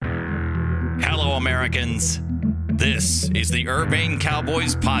fellow Americans. This is the Urbane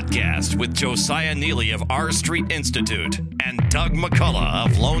Cowboys podcast with Josiah Neeley of R Street Institute and Doug McCullough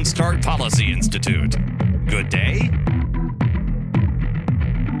of Lone Star Policy Institute. Good day.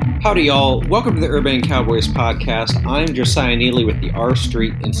 Howdy, y'all. Welcome to the Urbane Cowboys podcast. I'm Josiah Neeley with the R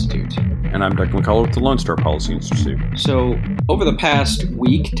Street Institute. And I'm Doug McCullough with the Lone Star Policy Institute. So, over the past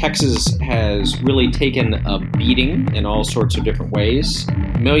week, Texas has really taken a beating in all sorts of different ways.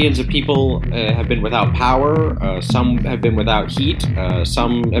 Millions of people have been without power. Some have been without heat.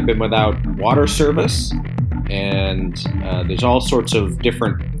 Some have been without water service. And there's all sorts of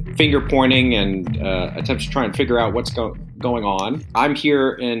different finger pointing and attempts to try and figure out what's going on. I'm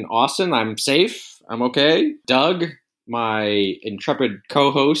here in Austin. I'm safe. I'm okay. Doug, my intrepid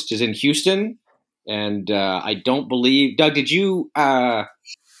co-host, is in Houston. And I don't believe... Doug, did you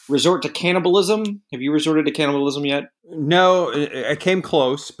resort to cannibalism? Have you resorted to cannibalism yet? No, I came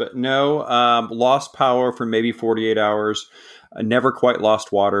close, but no. Lost power for maybe 48 hours. Never quite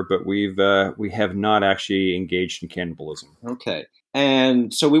lost water, but we have not actually engaged in cannibalism. Okay.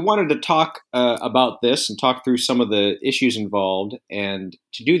 And so we wanted to talk about this and talk through some of the issues involved. And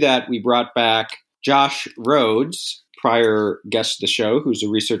to do that, we brought back Josh Rhodes, prior guest of the show, who's a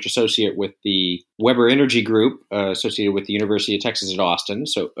research associate with the Weber Energy Group, associated with the University of Texas at Austin.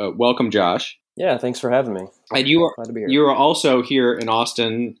 So welcome, Josh. Yeah, thanks for having me. And you Glad to be here. You are also here in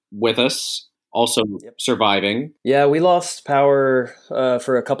Austin with us, also surviving. Yeah, we lost power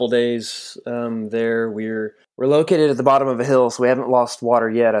for a couple days there. We're located at the bottom of a hill, so we haven't lost water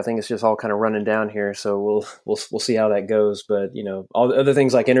yet. I think it's just all kind of running down here, so we'll see how that goes. But you know, all the other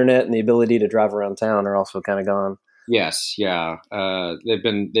things like internet and the ability to drive around town are also kind of gone. Yes, yeah, they've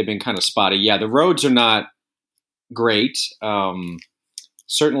been kind of spotty. Yeah, the roads are not great.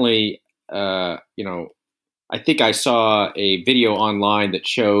 Certainly, I think I saw a video online that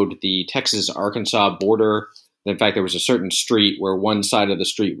showed the Texas-Arkansas border. In fact, there was a certain street where one side of the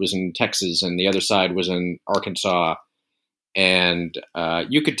street was in Texas and the other side was in Arkansas. And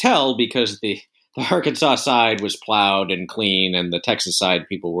you could tell because the Arkansas side was plowed and clean, and the Texas side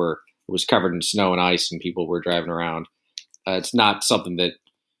was covered in snow and ice, and people were driving around. It's not something that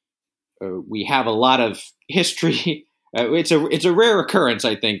we have a lot of history. It's a rare occurrence,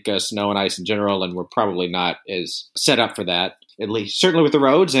 I think, snow and ice in general, and we're probably not as set up for that, at least certainly with the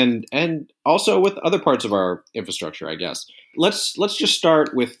roads and also with other parts of our infrastructure, I guess. Let's just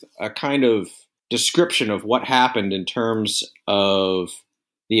start with a kind of description of what happened in terms of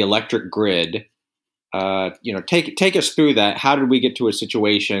the electric grid. Take us through that. How did we get to a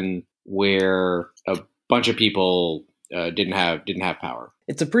situation where a bunch of people didn't have power?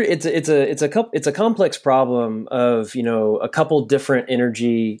 It's a complex problem of a couple different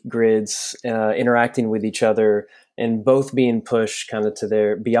energy grids interacting with each other and both being pushed kind of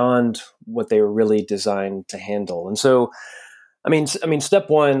to beyond what they were really designed to handle. And so, I mean, step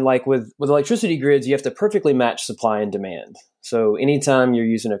one, like with electricity grids, you have to perfectly match supply and demand. So anytime you're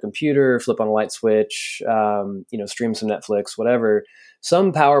using a computer, flip on a light switch, stream some Netflix, whatever,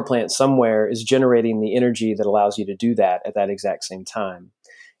 some power plant somewhere is generating the energy that allows you to do that at that exact same time.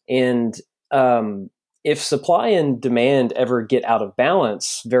 And if supply and demand ever get out of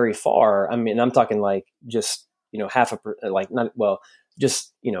balance very far, I mean, I'm talking like just,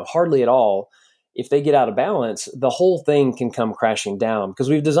 hardly at all. If they get out of balance, the whole thing can come crashing down because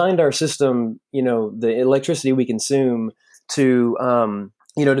we've designed our system, the electricity we consume to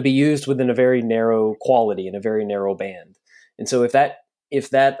be used within a very narrow quality and a very narrow band. And so if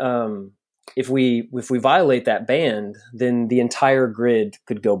we violate that band, then the entire grid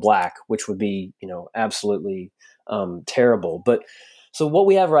could go black, which would be, absolutely terrible. But so what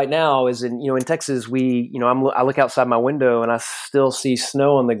we have right now is in Texas, I look outside my window and I still see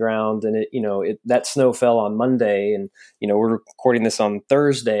snow on the ground, and that snow fell on Monday, and we're recording this on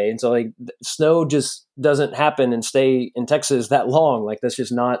Thursday, and so like snow just doesn't happen and stay in Texas that long. Like that's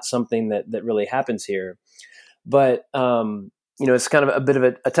just not something that really happens here. But it's kind of a bit of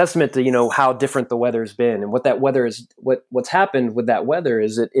a testament to how different the weather's been, and what that weather is. What's happened with that weather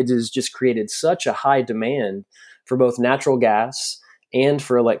is that it has just created such a high demand for both natural gas and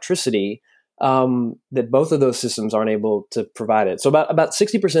for electricity that both of those systems aren't able to provide it. So about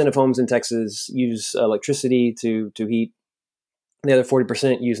 60% of homes in Texas use electricity to heat. The other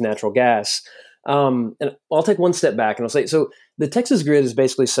 40% use natural gas. And I'll take one step back and I'll say, so the Texas grid is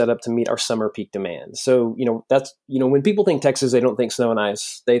basically set up to meet our summer peak demand. So, that's, when people think Texas, they don't think snow and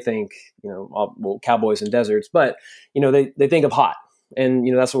ice. They think, cowboys and deserts, but, they think of hot. And,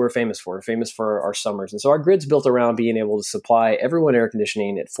 that's what we're famous for. We're famous for our summers. And so our grid's built around being able to supply everyone air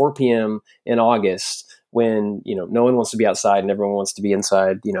conditioning at 4 p.m. in August when, no one wants to be outside and everyone wants to be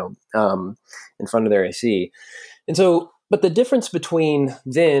inside, in front of their AC. And so, but the difference between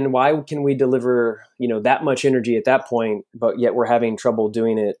then, why can we deliver, that much energy at that point, but yet we're having trouble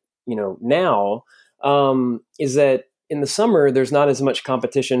doing it, now, is that in the summer, there's not as much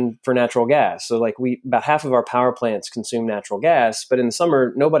competition for natural gas. So like about half of our power plants consume natural gas, but in the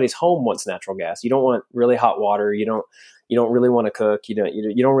summer, nobody's home wants natural gas. You don't want really hot water. You don't really want to cook. You don't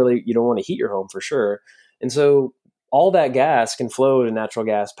want to heat your home for sure. And so all that gas can flow to natural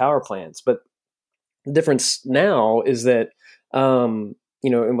gas power plants. But the difference now is that, and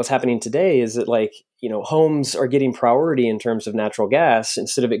what's happening today is that homes are getting priority in terms of natural gas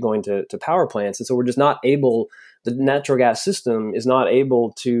instead of it going to power plants. And so we're just not able, the natural gas system is not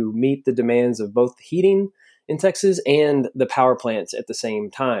able to meet the demands of both the heating in Texas and the power plants at the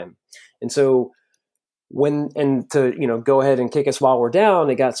same time. And so to go ahead and kick us while we're down,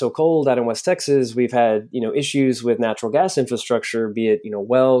 it got so cold out in West Texas, we've had, issues with natural gas infrastructure, be it,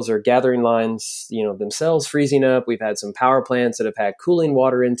 wells or gathering lines, themselves freezing up. We've had some power plants that have had cooling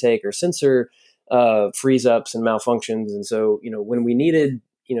water intake or sensor freeze ups and malfunctions. And so, when we needed,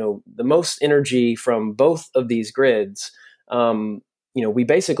 the most energy from both of these grids, we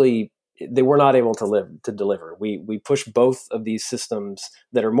basically, they were not able to deliver. We push both of these systems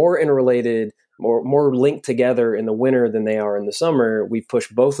that are more interrelated, more linked together in the winter than they are in the summer. We push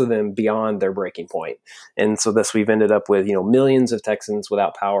both of them beyond their breaking point. And so thus we've ended up with, millions of Texans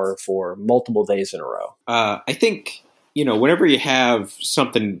without power for multiple days in a row. I think, whenever you have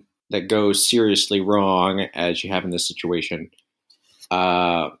something that goes seriously wrong, as you have in this situation,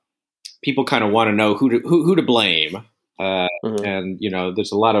 people kind of want to know who to blame. Mm-hmm. And,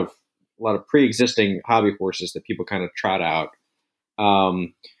 there's a lot of pre-existing hobby horses that people kind of trot out.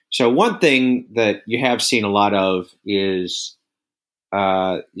 So one thing that you have seen a lot of is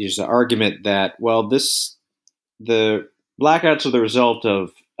the argument that, well, the blackouts are the result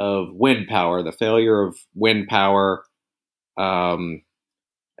of wind power, the failure of wind power. I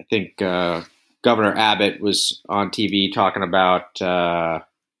think Governor Abbott was on TV talking about the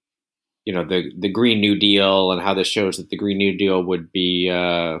Green New Deal and how this shows that the Green New Deal would be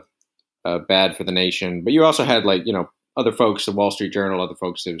bad for the nation. But you also had other folks, the Wall Street Journal, other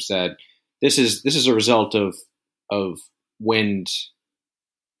folks have said this is a result of wind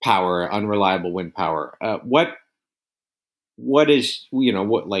power, unreliable wind power. What is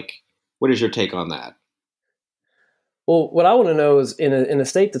your take on that? Well, what I want to know is in a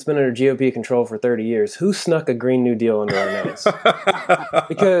state that's been under GOP control for 30 years, who snuck a Green New Deal under our nose?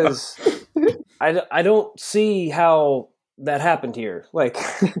 Because I don't see how that happened here.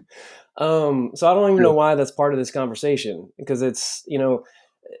 So I don't even know why that's part of this conversation, because it's,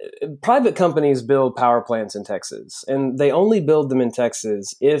 private companies build power plants in Texas, and they only build them in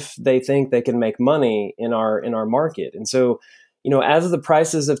Texas if they think they can make money in our market. And so, as the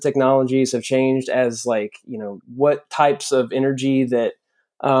prices of technologies have changed, as what types of energy that,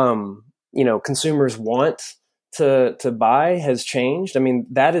 consumers want to buy has changed. I mean,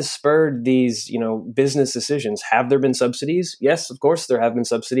 that has spurred these, business decisions. Have there been subsidies? Yes, of course there have been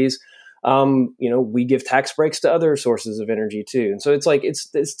subsidies. We give tax breaks to other sources of energy too. And so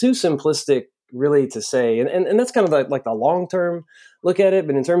it's too simplistic really to say, and that's kind of like the long-term look at it.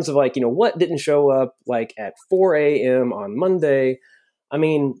 But in terms of what didn't show up at 4 a.m. on Monday, I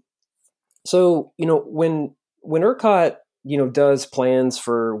mean, so, when ERCOT, does plans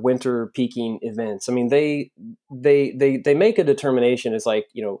for winter peaking events, I mean, they make a determination. It's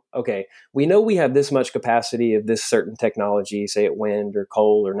okay, we know we have this much capacity of this certain technology, say it wind or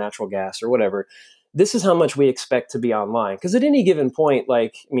coal or natural gas or whatever. This is how much we expect to be online. Because at any given point,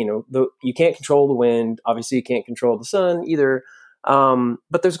 you can't control the wind. Obviously, you can't control the sun either.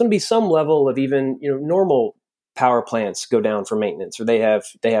 But there's going to be some level of even, normal power plants go down for maintenance, or they have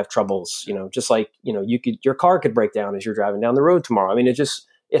troubles, just your car could break down as you're driving down the road tomorrow. I mean,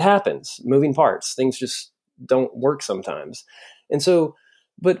 it happens, moving parts, things just don't work sometimes. And so,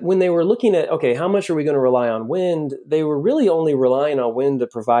 but when they were looking at, okay, how much are we going to rely on wind? They were really only relying on wind to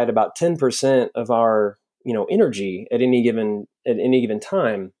provide about 10% of our, energy at any given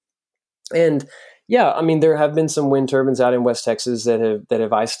time. And yeah, I mean, there have been some wind turbines out in West Texas that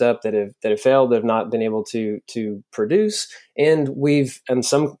have iced up, that have failed, that have not been able to produce. And we've, in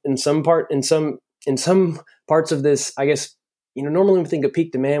some parts of this, I guess, normally when we think of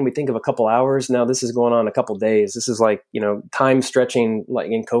peak demand, we think of a couple hours. Now this is going on a couple days. This is time stretching,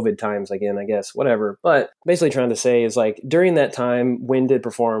 like in COVID times again, I guess, whatever. But basically trying to say is during that time, wind did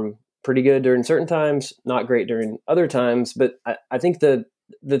perform pretty good during certain times, not great during other times. But I think the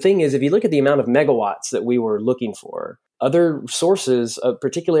thing is, if you look at the amount of megawatts that we were looking for, other sources,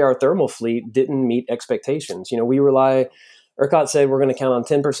 particularly our thermal fleet, didn't meet expectations. ERCOT said we're going to count on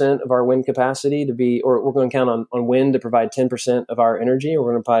 10% of our wind capacity to be, or we're going to count on wind to provide 10% of our energy.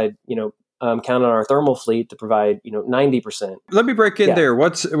 We're going to provide, count on our thermal fleet to provide, 90%. Let me break in there.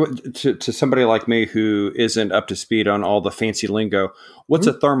 What's to somebody like me who isn't up to speed on all the fancy lingo? What's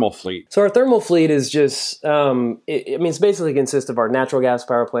a thermal fleet? So our thermal fleet is just, it's basically consists of our natural gas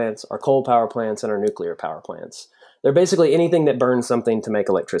power plants, our coal power plants, and our nuclear power plants. They're basically anything that burns something to make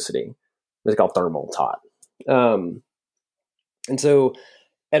electricity. It's called thermal tot. And so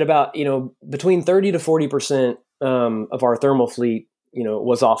at about, between 30 to 40% of our thermal fleet,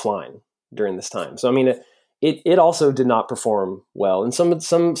 was offline during this time. So, it also did not perform well. And some of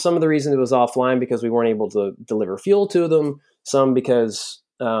the reasons it was offline because we weren't able to deliver fuel to them, some because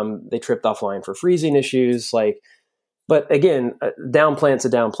they tripped offline for freezing issues. But again, down plant's a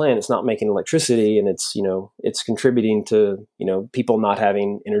down plant. It's not making electricity, and it's contributing to, people not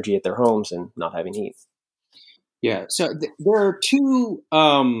having energy at their homes and not having heat. Yeah. So there are two,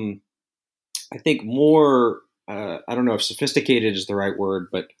 I think more, I don't know if sophisticated is the right word,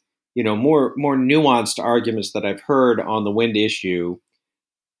 but, more nuanced arguments that I've heard on the wind issue.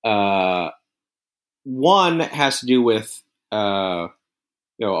 One has to do with, whatever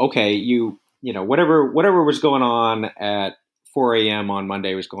was going on at 4 a.m. on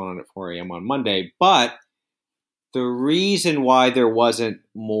Monday was going on at 4 a.m. on Monday. But the reason why there wasn't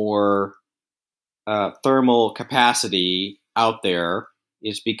more thermal capacity out there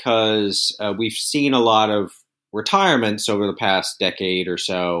is because we've seen a lot of retirements over the past decade or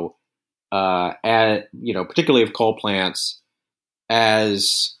so, particularly of coal plants, and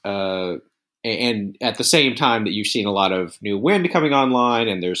at the same time that you've seen a lot of new wind coming online,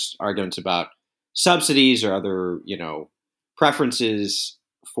 and there's arguments about subsidies or other, preferences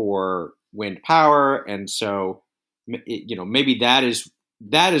for wind power, and so maybe that is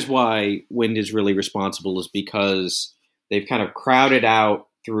why wind is really responsible, is because they've kind of crowded out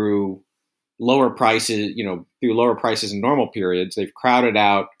through lower prices, through lower prices in normal periods. They've crowded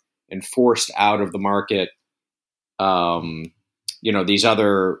out and forced out of the market, these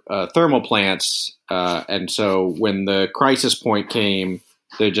other thermal plants. And so when the crisis point came,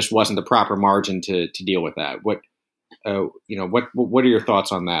 there just wasn't the proper margin to deal with that. What are your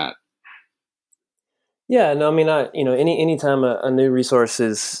thoughts on that? Yeah, no, anytime a new resource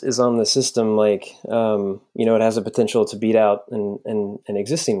is on the system, it has a potential to beat out an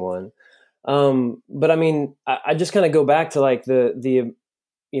existing one. But I just kind of go back to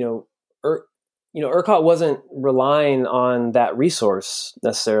ERCOT wasn't relying on that resource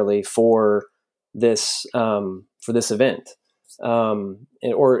necessarily for this event,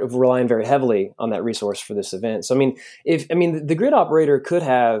 or relying very heavily on that resource for this event. So, the grid operator could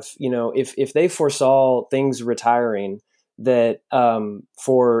have, if they foresaw things retiring that,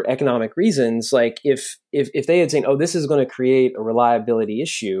 for economic reasons, if they had seen, oh, this is going to create a reliability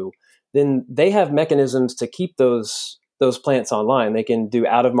issue, then they have mechanisms to keep those plants online. They can do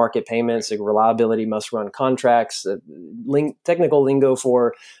out-of-market payments, reliability must-run contracts, technical lingo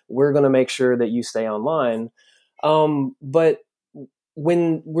for we're going to make sure that you stay online. But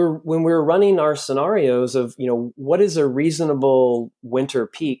when we're running our scenarios of what is a reasonable winter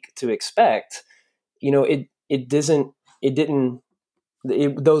peak to expect,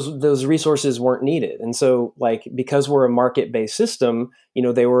 those resources weren't needed. And so because we're a market-based system,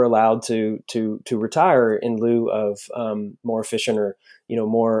 they were allowed to retire in lieu of more efficient or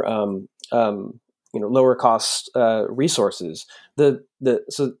more lower cost resources. So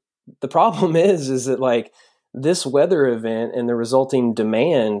the problem is that this weather event and the resulting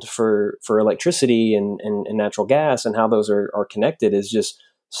demand for electricity and natural gas and how those are connected is just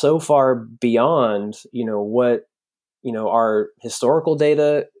so far beyond what our historical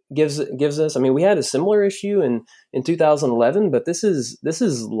data gives us. We had a similar issue in 2011, but this is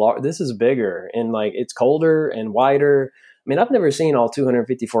bigger, and it's colder and wider. I've never seen all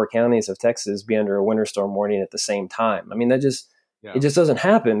 254 counties of Texas be under a winter storm warning at the same time. It just doesn't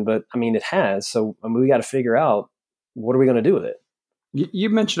happen, but it has. So we got to figure out, what are we going to do with it? You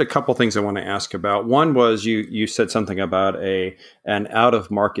mentioned a couple things I want to ask about. One was you said something about an out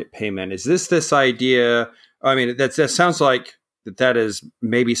of market payment. Is this idea? That sounds like that is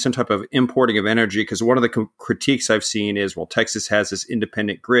maybe some type of importing of energy, because one of the critiques I've seen is, well, Texas has this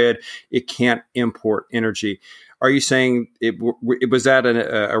independent grid. It can't import energy. Are you saying it was that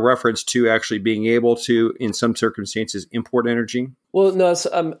a reference to actually being able to, in some circumstances, import energy? Well, no,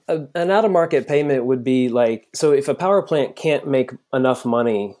 an out-of-market payment would be so if a power plant can't make enough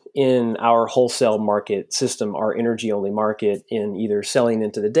money in our wholesale market system, our energy only market, in either selling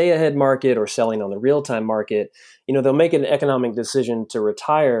into the day ahead market or selling on the real time market, they'll make an economic decision to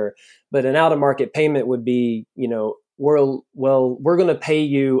retire, but an out of market payment would be, we're going to pay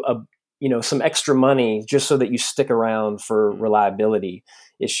you some extra money just so that you stick around for reliability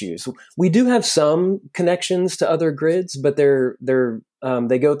issues. We do have some connections to other grids, but they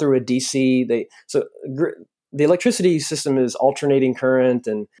go through a DC. The electricity system is alternating current,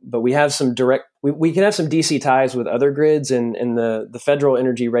 but we have some direct. We can have some DC ties with other grids, and the Federal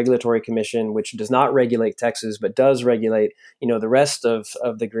Energy Regulatory Commission, which does not regulate Texas but does regulate the rest of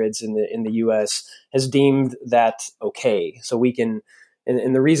the grids in the U.S., has deemed that okay. So we can,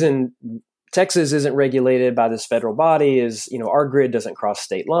 and the reason Texas isn't regulated by this federal body is our grid doesn't cross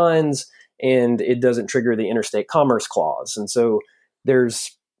state lines and it doesn't trigger the Interstate Commerce Clause, and so there's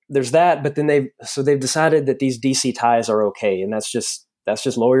that, but then they've decided that these DC ties are okay, and that's just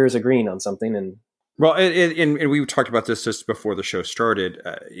lawyers agreeing on something. And well, and we talked about this just before the show started.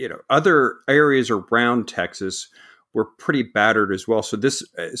 Other areas around Texas were pretty battered as well. So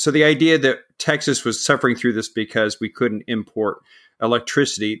the idea that Texas was suffering through this because we couldn't import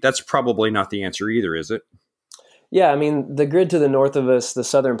electricity, that's probably not the answer either, is it? Yeah, I mean, the grid to the north of us, the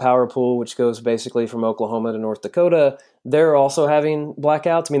Southern Power Pool, which goes basically from Oklahoma to North Dakota, they're also having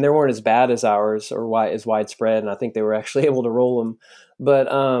blackouts. I mean, they weren't as bad as ours or as widespread, and I think they were actually able to roll them. But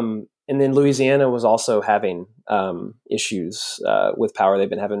and then Louisiana was also having issues with power. They've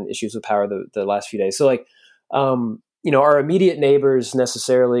been having issues with power the last few days. So our immediate neighbors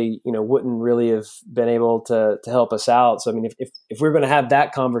necessarily, wouldn't really have been able to help us out. So I mean, if we're going to have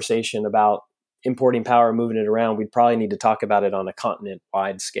that conversation about importing power, moving it around, we'd probably need to talk about it on a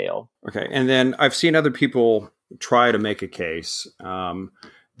continent-wide scale. Okay. And then I've seen other people try to make a case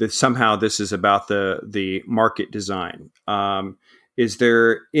that somehow this is about the market design. Is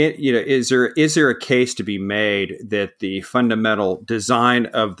there a case to be made that the fundamental design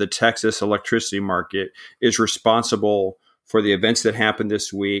of the Texas electricity market is responsible for the events that happened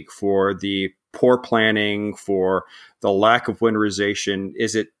this week, for the poor planning, for the lack of winterization?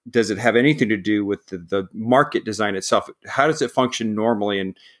 Does it have anything to do with the market design itself? How does it function normally,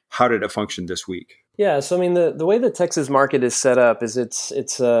 and how did it function this week? Yeah, so I mean, the way the Texas market is set up is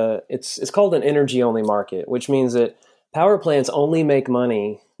it's called an energy only market, which means that power plants only make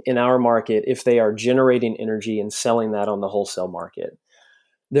money in our market if they are generating energy and selling that on the wholesale market.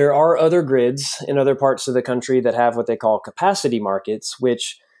 There are other grids in other parts of the country that have what they call capacity markets,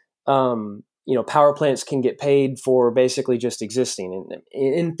 which power plants can get paid for basically just existing. And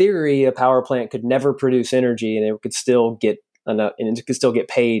in theory, a power plant could never produce energy, and it could still get enough, and it could still get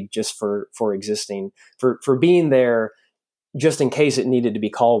paid just for existing, for being there, just in case it needed to be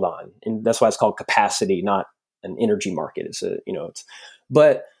called on. And that's why it's called capacity, not an energy market.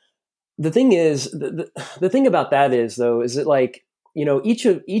 But the thing is, the thing about that is that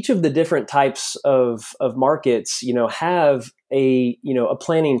each of the different types of markets, have a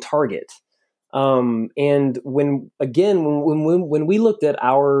planning target. And when we looked at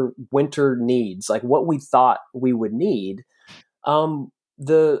our winter needs, like what we thought we would need,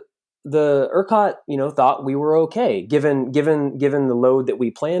 the ERCOT, thought we were okay given the load that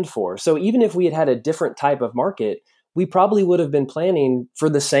we planned for. So even if we had a different type of market, we probably would have been planning for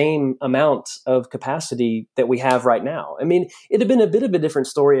the same amount of capacity that we have right now. I mean, it'd have been a bit of a different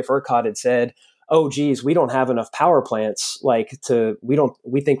story if ERCOT had said, oh, geez, we don't have enough power plants. We think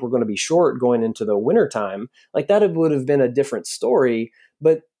we're going to be short going into the winter time. Like that would have been a different story.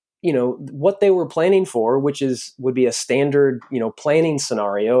 But what they were planning for, would be a standard, planning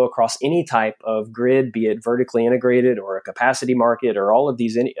scenario across any type of grid, be it vertically integrated or a capacity market or all of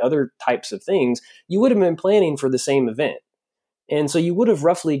these any other types of things, you would have been planning for the same event. And so you would have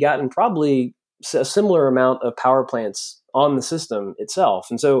roughly gotten probably a similar amount of power plants on the system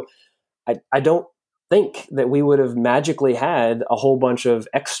itself. And so I don't think that we would have magically had a whole bunch of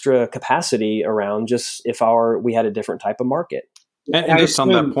extra capacity around just if we had a different type of market. And just on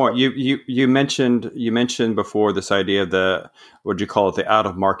that point, you mentioned before this idea of the out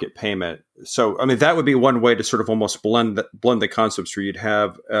of market payment. So I mean that would be one way to sort of almost blend the concepts, where you'd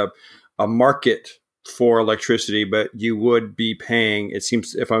have a market for electricity, but you would be paying, it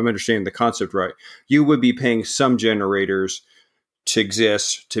seems, if I'm understanding the concept right, you would be paying some generators to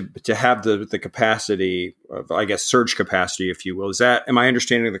exist, to have the capacity of, I guess, surge capacity, if you will. Am I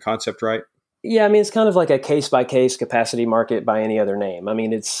understanding the concept right? Yeah, I mean, it's kind of like a case-by-case capacity market by any other name. I mean,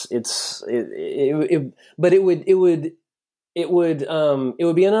 but it would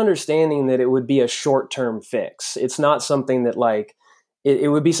be an understanding that it would be a short-term fix. It's not something that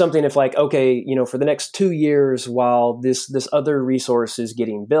it would be something if like, okay, for the next 2 years while this other resource is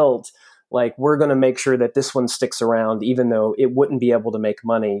getting built, like we're going to make sure that this one sticks around, even though it wouldn't be able to make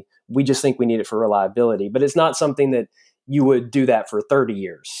money. We just think we need it for reliability. But it's not something that you would do that for 30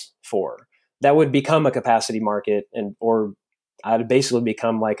 years for. That would become a capacity market, or I'd basically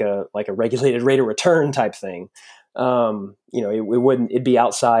become like a regulated rate of return type thing. It'd be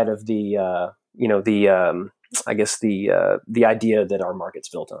outside of the the idea that our market's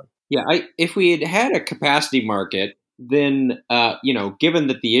built on. Yeah, if we had a capacity market, then given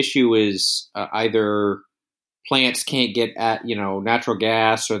that the issue is either plants can't get at natural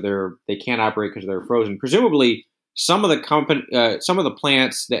gas, or they can't operate because they're frozen. Presumably, some of the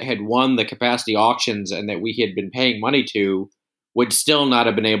plants that had won the capacity auctions and that we had been paying money to would still not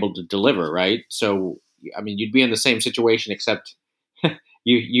have been able to deliver, right? So, I mean, you'd be in the same situation, except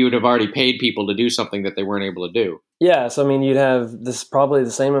you would have already paid people to do something that they weren't able to do. Yeah, so I mean, you'd have this probably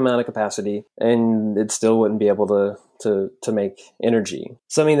the same amount of capacity, and it still wouldn't be able to make energy.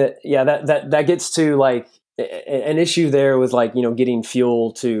 So I mean, that gets to like an issue there with like getting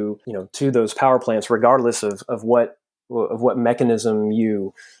fuel to those power plants, regardless of what mechanism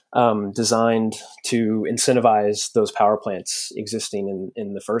you designed to incentivize those power plants existing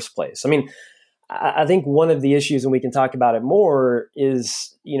in the first place. I mean, I think one of the issues, and we can talk about it more,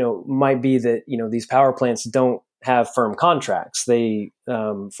 is might be that these power plants don't have firm contracts. They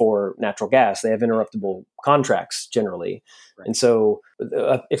for natural gas, they have interruptible contracts generally. Right. And so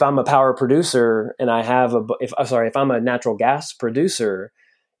if I'm a power producer and I have if I'm a natural gas producer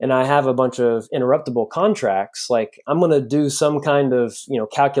and I have a bunch of interruptible contracts, like I'm going to do some kind of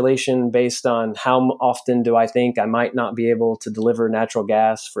calculation based on how often do I think I might not be able to deliver natural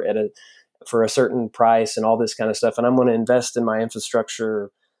gas for a certain price and all this kind of stuff, and I'm going to invest in my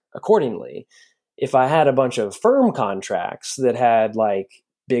infrastructure accordingly. If I had a bunch of firm contracts that had like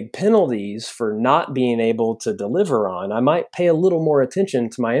big penalties for not being able to deliver on, I might pay a little more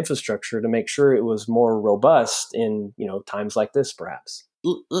attention to my infrastructure to make sure it was more robust in times like this, perhaps.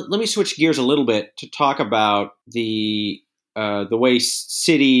 Let me switch gears a little bit to talk about the way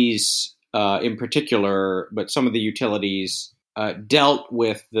cities, in particular, but some of the utilities dealt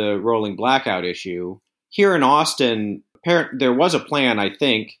with the rolling blackout issue. Here in Austin, there was a plan, I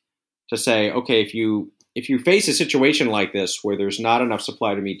think, to say, okay, if you face a situation like this where there's not enough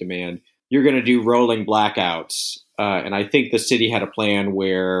supply to meet demand, you're going to do rolling blackouts. And I think the city had a plan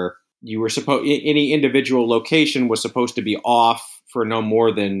where you were any individual location was supposed to be off for no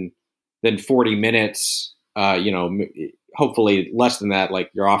more than 40 minutes. Hopefully less than that.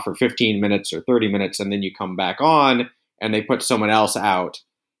 Like you're off for 15 minutes or 30 minutes, and then you come back on, and they put someone else out.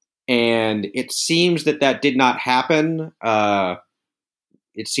 And it seems that did not happen.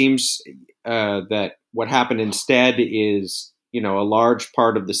 It seems that what happened instead is, a large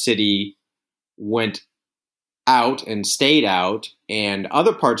part of the city went out and stayed out, and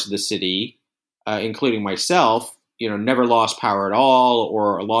other parts of the city, including myself, never lost power at all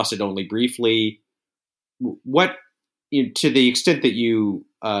or lost it only briefly. What, to the extent that you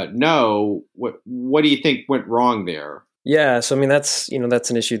know, what do you think went wrong there? Yeah, so I mean that's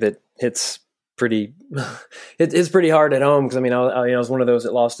an issue that hits pretty it's pretty hard at home, because I mean I was one of those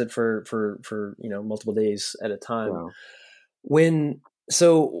that lost it for multiple days at a time. Wow.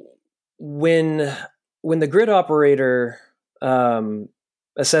 When the grid operator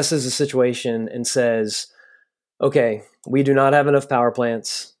assesses the situation and says, okay, we do not have enough power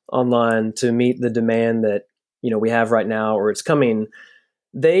plants online to meet the demand that we have right now or it's coming,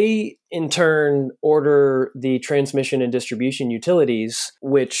 they in turn order the transmission and distribution utilities,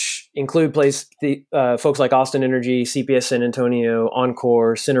 which include folks like Austin Energy, CPS San Antonio,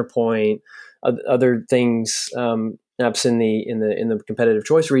 Encore, CenterPoint, other things, perhaps in the competitive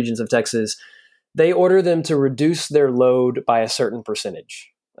choice regions of Texas. They order them to reduce their load by a certain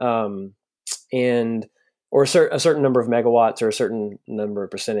percentage, or a certain number of megawatts or a certain number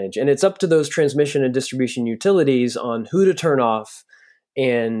of percentage, and it's up to those transmission and distribution utilities on who to turn off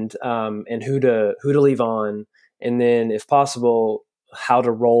and who to leave on, and then, if possible, how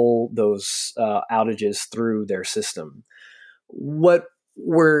to roll those outages through their system. But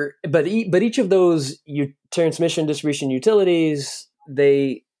each of those transmission distribution utilities,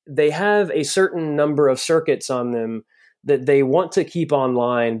 they have a certain number of circuits on them that they want to keep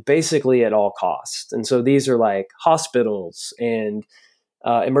online basically at all costs, and so these are like hospitals and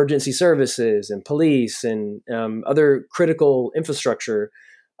emergency services and police and other critical infrastructure,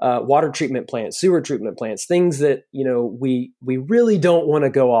 water treatment plants, sewer treatment plants, things that we really don't want to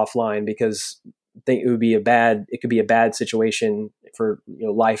go offline because it could be a bad situation for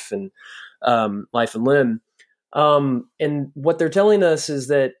life and limb. And what they're telling us is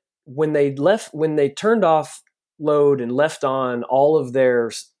that when they turned off load and left on all of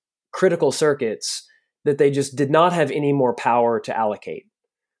their critical circuits, that they just did not have any more power to allocate.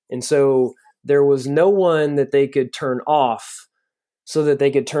 And so there was no one that they could turn off so that they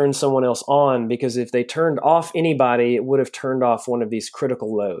could turn someone else on, because if they turned off anybody, it would have turned off one of these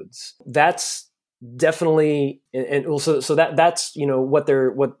critical loads. That's definitely, and also, so that's, what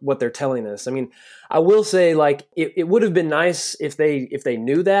they're telling us. I mean, I will say, like, it would have been nice if they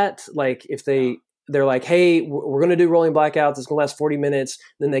knew that, like, if they're like, hey, we're going to do rolling blackouts. It's going to last 40 minutes.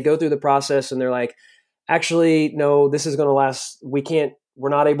 Then they go through the process and they're like, actually, no, this is going to last. We're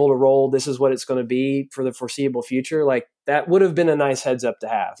not able to roll. This is what it's going to be for the foreseeable future. Like, that would have been a nice heads up to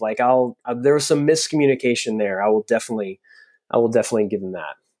have. Like, there was some miscommunication there. I will definitely give them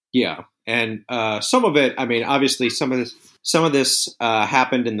that. Yeah. And some of it, I mean, obviously some of this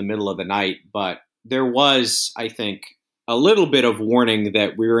happened in the middle of the night, but there was, I think, a little bit of warning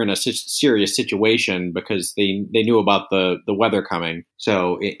that we were in a serious situation because they knew about the weather coming.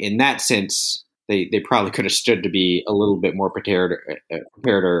 So in that sense, they probably could have stood to be a little bit more prepared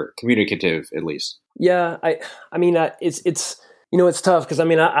or communicative, at least. Yeah, I mean, it's it's tough because, I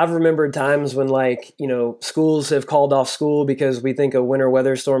mean, I've remembered times when, like, schools have called off school because we think a winter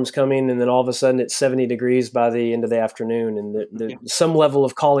weather storm's coming, and then all of a sudden it's 70 degrees by the end of the afternoon, and there's some level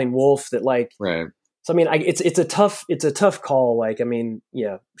of calling wolf that, like, right. So I mean, it's a tough call. Like, I mean,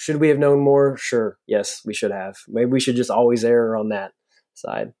 yeah, should we have known more? Sure, yes, we should have. Maybe we should just always err on that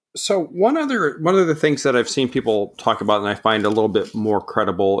side. So one of the things that I've seen people talk about, and I find a little bit more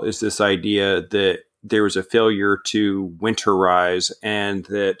credible, is this idea that there was a failure to winterize, and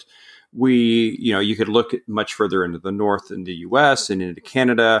that you could look much further into the north in the U.S. and into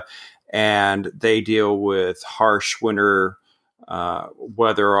Canada, and they deal with harsh winter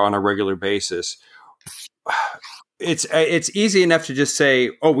weather on a regular basis. It's easy enough to just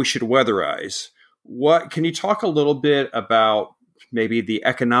say, oh, we should weatherize. What can you talk a little bit about maybe the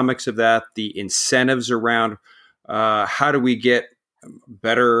economics of that, the incentives around how do we get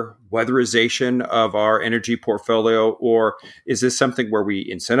better weatherization of our energy portfolio? Or is this something where we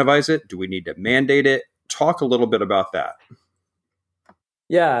incentivize it? Do we need to mandate it? Talk a little bit about that.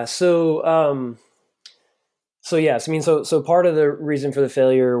 Yeah. So yes, I mean, so part of the reason for the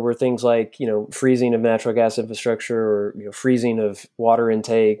failure were things like, freezing of natural gas infrastructure, or, freezing of water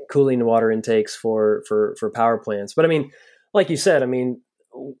intake, cooling water intakes for power plants. But I mean, like you said, I mean,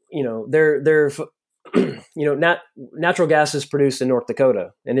 natural gas is produced in North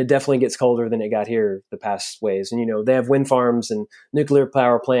Dakota, and it definitely gets colder than it got here the past ways. And, they have wind farms and nuclear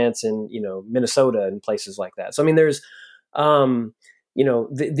power plants in, Minnesota and places like that. So, I mean, there's,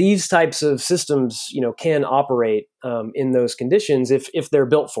 these types of systems, can operate in those conditions if they're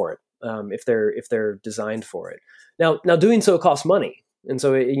built for it, if they're designed for it. Now doing so costs money, and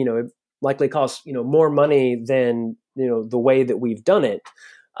so it likely costs more money than the way that we've done it.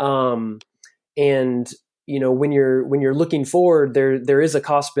 And when you're looking forward, there is a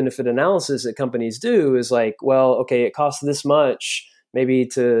cost benefit analysis that companies do. Is like, well, okay, it costs this much maybe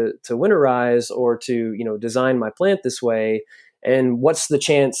to winterize or to design my plant this way. And what's the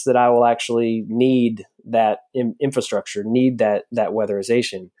chance that I will actually need that infrastructure, need that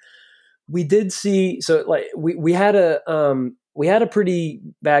weatherization? We did see, so like we had a pretty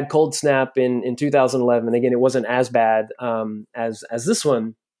bad cold snap in 2011. Again, it wasn't as bad as this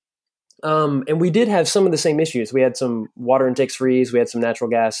one, and we did have some of the same issues. We had some water intakes freeze. We had some natural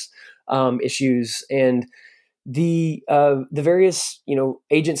gas issues, and the various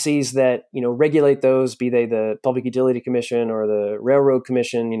agencies that regulate those, be they the Public Utility Commission or the Railroad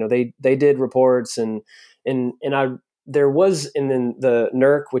Commission, they did reports, and there was, and then the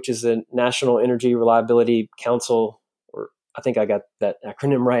NERC, which is the National Energy Reliability Council, or I think I got that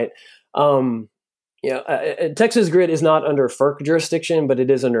acronym right. Texas Grid is not under FERC jurisdiction, but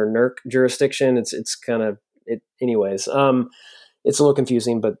it is under NERC jurisdiction. It's kind of it, anyways. It's a little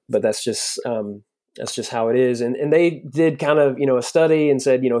confusing, but that's just how it is. And they did kind of, a study and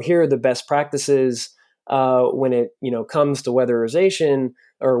said, here are the best practices when it, comes to weatherization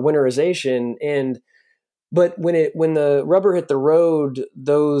or winterization. But when the rubber hit the road,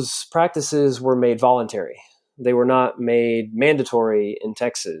 those practices were made voluntary. They were not made mandatory in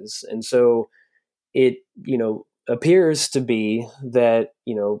Texas. And so it, appears to be that,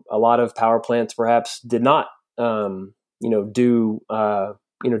 a lot of power plants perhaps did not, did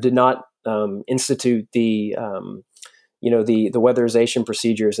not institute the weatherization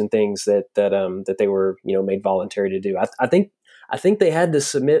procedures and things that they were made voluntary to do. I think they had to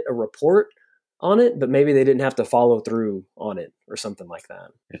submit a report on it, but maybe they didn't have to follow through on it or something like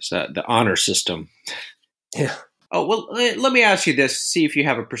that. It's the honor system. Yeah. Oh, well, let me ask you this, see if you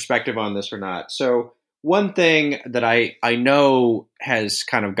have a perspective on this or not. So one thing that I know has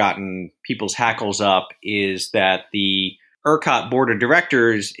kind of gotten people's hackles up is that the ERCOT board of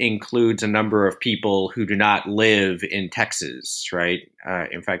directors includes a number of people who do not live in Texas, right?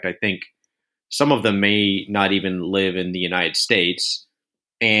 In fact, I think some of them may not even live in the United States.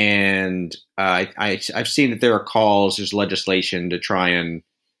 And I've seen that there are calls, there's legislation to try and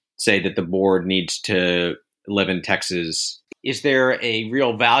say that the board needs to live in Texas. Is there a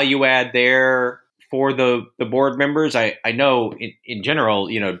real value add there for the board members? I know in general,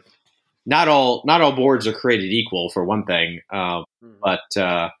 not all boards are created equal, for one thing. But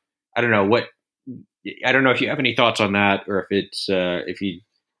I don't know if you have any thoughts on that, or if it's if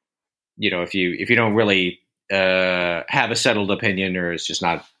you don't really have a settled opinion, or it's just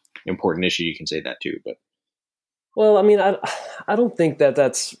not an important issue, you can say that too. But well, I mean, I don't think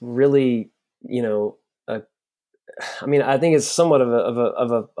that's really, I think it's somewhat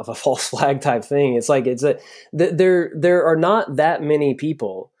of a false flag type thing. It's like there are not that many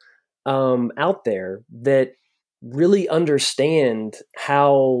people out there that really understand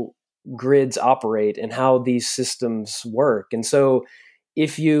how grids operate and how these systems work. And so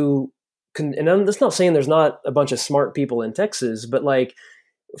if you can, and that's not saying there's not a bunch of smart people in Texas, but like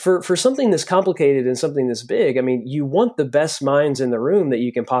for something this complicated and something this big, I mean, you want the best minds in the room that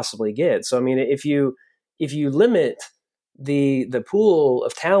you can possibly get. So, I mean, if you limit the pool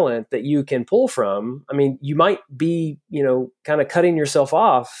of talent that you can pull from, I mean, you might be, kind of cutting yourself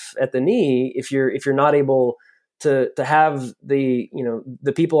off at the knee if you're not able to have the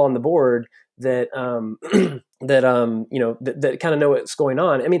people on the board that that kind of know what's going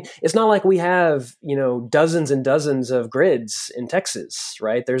on. I mean, it's not like we have, dozens and dozens of grids in Texas,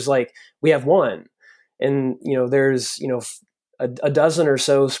 right? We have one, and, there's, a dozen or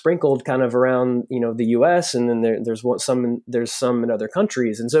so sprinkled kind of around, the U.S. and then there's some in other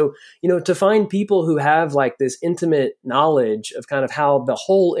countries. And so, to find people who have like this intimate knowledge of kind of how the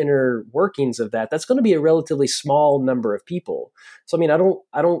whole inner workings of that's going to be a relatively small number of people. So, I mean,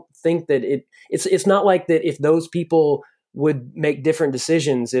 I don't think that it's not like that if those people would make different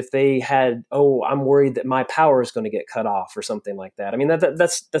decisions if they had, I'm worried that my power is going to get cut off or something like that. I mean,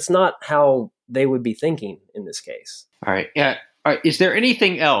 that's not how they would be thinking in this case. All right. Yeah. All right. Is there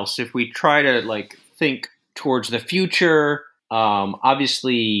anything else if we try to think towards the future?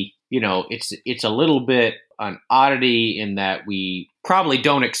 Obviously, it's a little bit an oddity in that we probably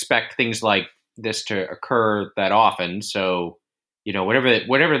don't expect things like this to occur that often. So,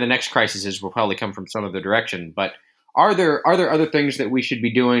 whatever the next crisis is will probably come from some other direction. But are there other things that we should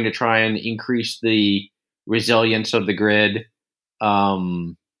be doing to try and increase the resilience of the grid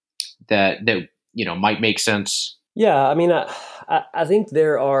that might make sense? Yeah, I mean, I think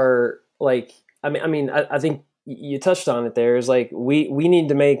there are I think you touched on it. There is we need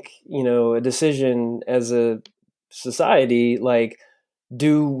to make a decision as a society. Like,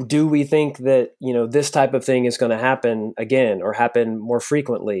 do we think that this type of thing is going to happen again or happen more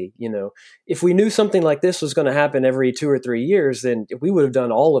frequently? If we knew something like this was going to happen every 2 or 3 years, then we would have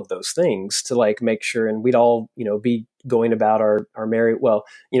done all of those things to make sure, and we'd all be going about our merry. Well,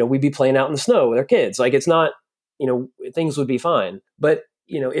 we'd be playing out in the snow with our kids. Like, it's not. Things would be fine. But,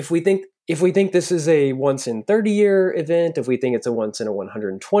 if we think this is a once in 30-year event, if we think it's a once in a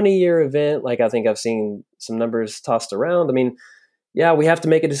 120-year event, like I think I've seen some numbers tossed around. I mean, yeah, we have to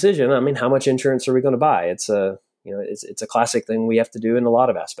make a decision. I mean, how much insurance are we going to buy? It's a classic thing we have to do in a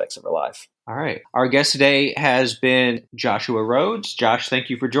lot of aspects of our life. All right. Our guest today has been Joshua Rhodes. Josh, thank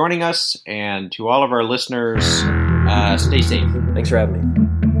you for joining us. And to all of our listeners, stay safe. Thanks for having me.